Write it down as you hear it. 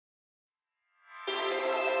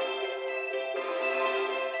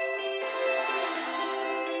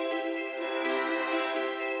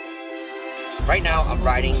right now I'm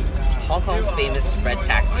riding Hong Kong's famous red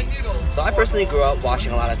taxi. So I personally grew up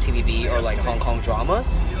watching a lot of TVB or like Hong Kong dramas,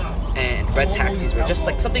 and red taxis were just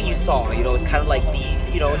like something you saw, you know, it's kind of like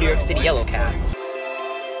the, you know, New York City yellow cab.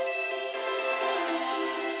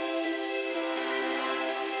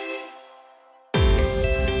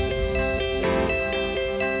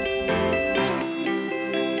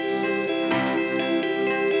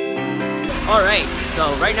 Alright,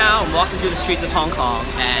 so right now I'm walking through the streets of Hong Kong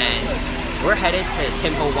and we're headed to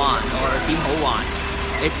Tim Ho Wan, or Dim Ho Wan.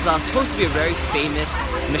 It's supposed to be a very famous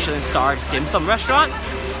Michelin-starred dim sum restaurant,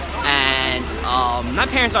 and my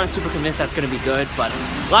parents aren't super convinced that's going to be good, but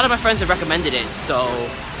a lot of my friends have recommended it, so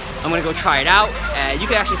I'm going to go try it out. And you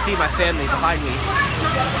can actually see my family behind me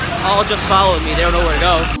all just following me, they don't know where to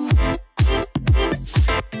go.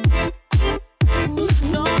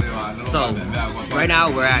 So, right now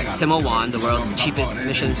we're at Tim Ho Wan, the world's cheapest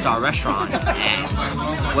Michelin-star restaurant,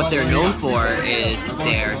 and what they're known for is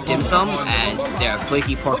their dim sum and their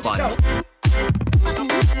flaky pork buns.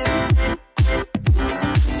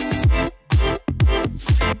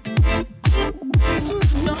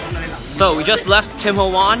 So we just left Tim Ho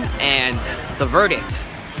Wan, and the verdict: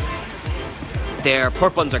 their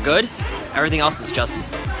pork buns are good. Everything else is just,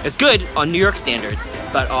 it's good on New York standards,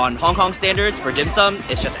 but on Hong Kong standards for dim sum,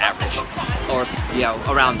 it's just average, or you know,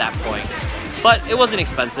 around that point. But it wasn't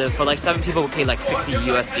expensive. For like 7 people, we paid like 60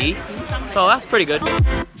 USD, so that's pretty good.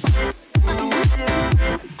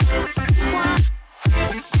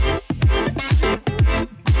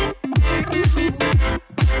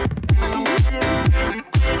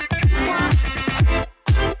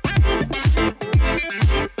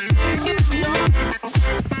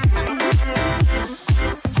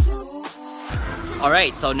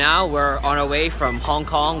 Alright, so now we're on our way from Hong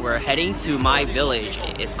Kong. We're heading to my village.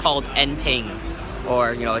 It's called Enping,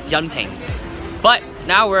 or you know, it's Yunping. But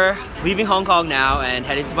now we're leaving Hong Kong now and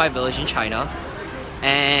heading to my village in China.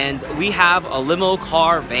 And we have a limo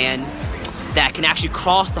car van that can actually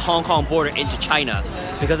cross the Hong Kong border into China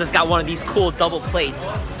because it's got one of these cool double plates.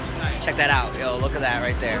 Check that out, yo, look at that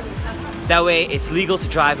right there. That way it's legal to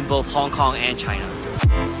drive in both Hong Kong and China.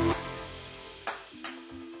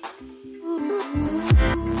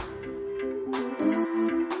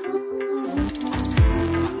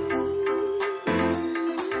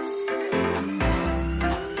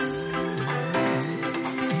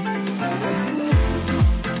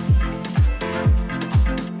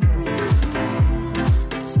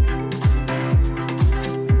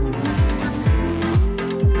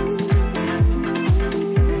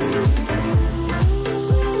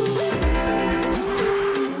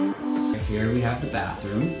 Here we have the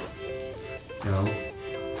bathroom, you know,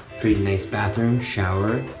 pretty nice bathroom,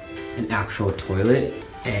 shower, an actual toilet,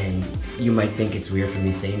 and you might think it's weird for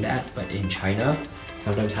me saying that, but in China,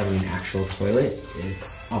 sometimes having an actual toilet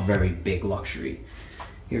is a very big luxury.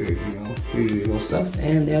 Here, you know, your usual stuff,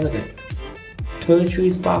 and they have like a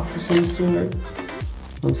toiletries box of some sort.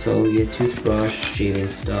 Also, you get toothbrush, shaving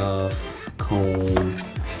stuff, comb,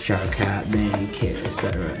 shower cap, mani kit,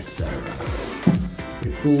 etc., etc.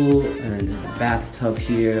 Pretty cool. And then the bathtub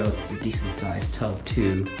here. Oh, it's a decent sized tub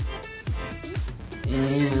too.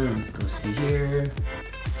 And let's go see here.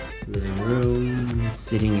 Living room,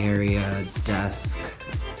 sitting area, desk.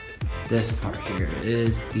 This part here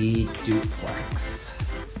is the duplex.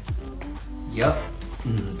 Yup,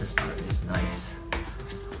 this part is nice.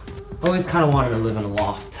 Always kind of wanted to live in a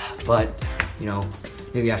loft, but you know,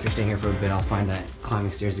 maybe after staying here for a bit, I'll find that climbing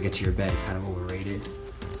stairs to get to your bed is kind of overrated.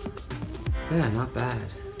 Yeah, not bad.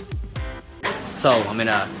 So I'm in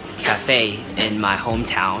a cafe in my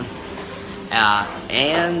hometown,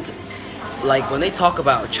 and like when they talk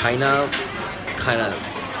about China kind of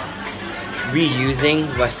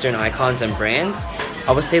reusing Western icons and brands,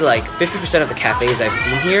 I would say like 50% of the cafes I've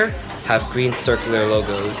seen here have green circular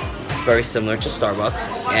logos, very similar to Starbucks,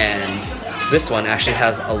 and this one actually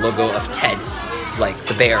has a logo of Ted, like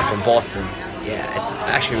the bear from Boston. Yeah, it's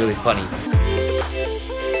actually really funny.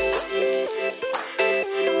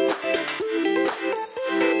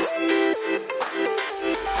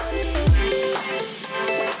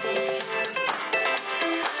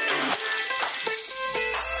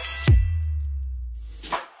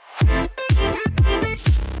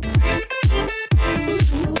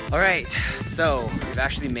 Alright, so we've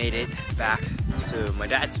actually made it back to my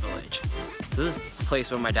dad's village. So this is the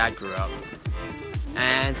place where my dad grew up.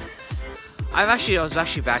 And I was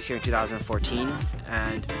actually back here in 2014,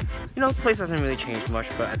 and you know, the place hasn't really changed much,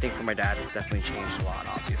 but I think for my dad it's definitely changed a lot,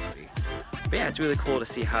 obviously. But yeah, it's really cool to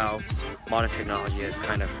see how modern technology has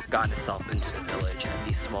kind of gotten itself into the village and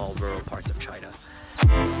these small rural parts of China.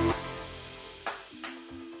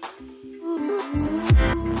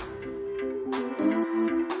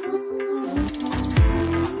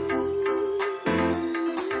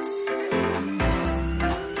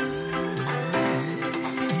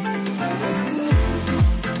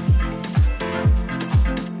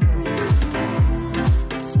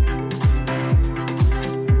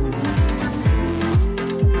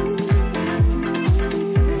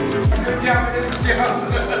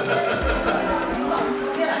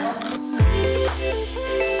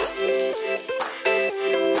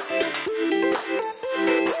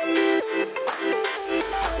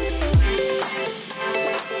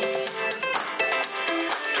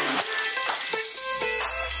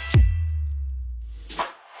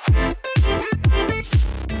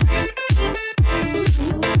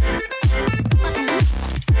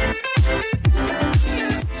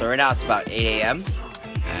 So right now it's about 8 a.m.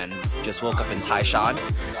 and just woke up in Taishan,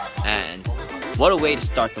 and what a way to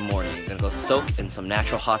start the morning. I'm gonna go soak in some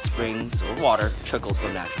natural hot springs, or water trickled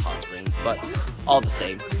from natural hot springs, but all the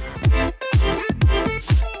same.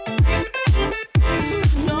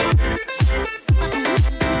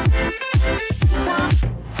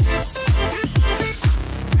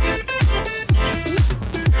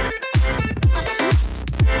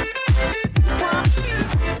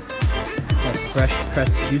 Fresh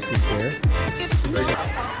pressed juices here.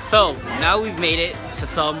 So now we've made it to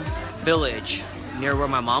some village near where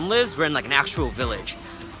my mom lives. We're in like an actual village.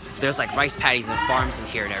 There's like rice paddies and farms in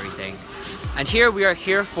here and everything. And here we are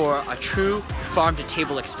here for a true farm to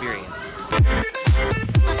table experience.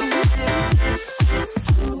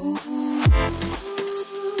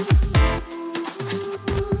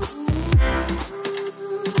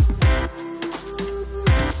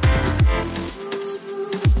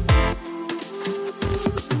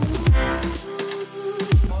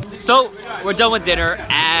 So we're done with dinner,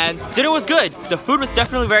 and dinner was good. The food was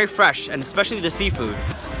definitely very fresh, and especially the seafood.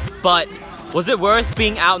 But was it worth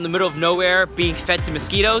being out in the middle of nowhere, being fed to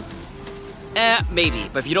mosquitoes? Maybe.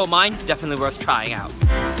 But if you don't mind, definitely worth trying out.